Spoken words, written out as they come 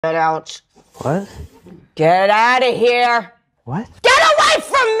Get out. What? Get out of here. What? Get away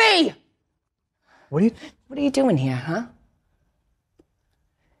from me! What are you doing here, huh?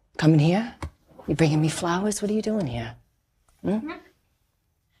 Coming here? You bringing me flowers? What are you doing here? Hmm?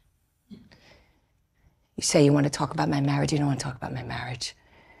 You say you want to talk about my marriage. You don't want to talk about my marriage.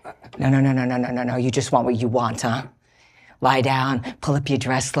 No. You just want what you want, huh? Lie down, pull up your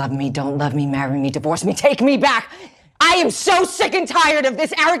dress, love me, don't love me, marry me, divorce me, take me back. I am so sick and tired of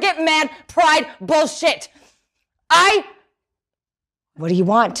this arrogant man pride bullshit. What do you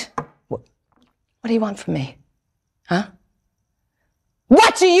want? What do you want from me? Huh?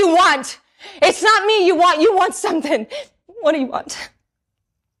 What do you want? It's not me you want. You want something. What do you want?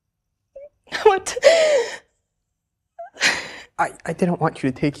 What? I didn't want you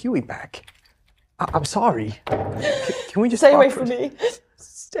to take Huey back. I'm sorry. Can we just stay away from me?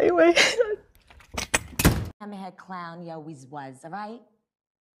 Stay away. Hammerhead clown, he always was, all right?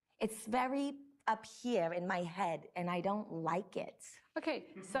 It's very up here in my head, and I don't like it. Okay,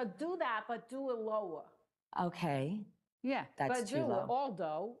 so do that, but do it lower. Okay. Yeah, That's but too do low. it,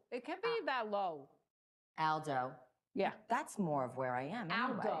 Aldo. It can be that low. Aldo. Yeah. That's more of where I am.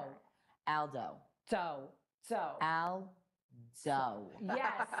 Anyway. Aldo. Aldo. Aldo.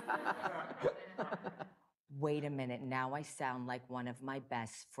 Yes. Wait a minute, now I sound like one of my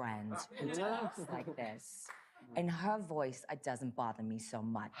best friends who talks like this. And her voice, it doesn't bother me so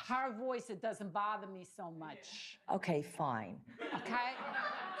much. Her voice, it doesn't bother me so much. Okay, fine. Okay?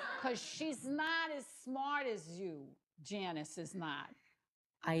 Because she's not as smart as you. Janice is not.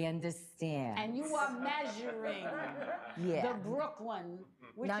 I understand. And you are measuring the Brooklyn,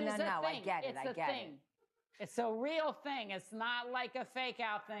 which is a thing. I get it, It's a thing. It's a real thing. It's not like a fake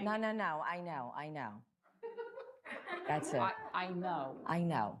out thing. No, I know. That's it. I know. I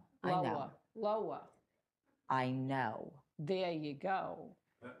know. Lower. I know. There you go.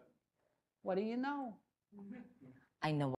 What do you know? I know.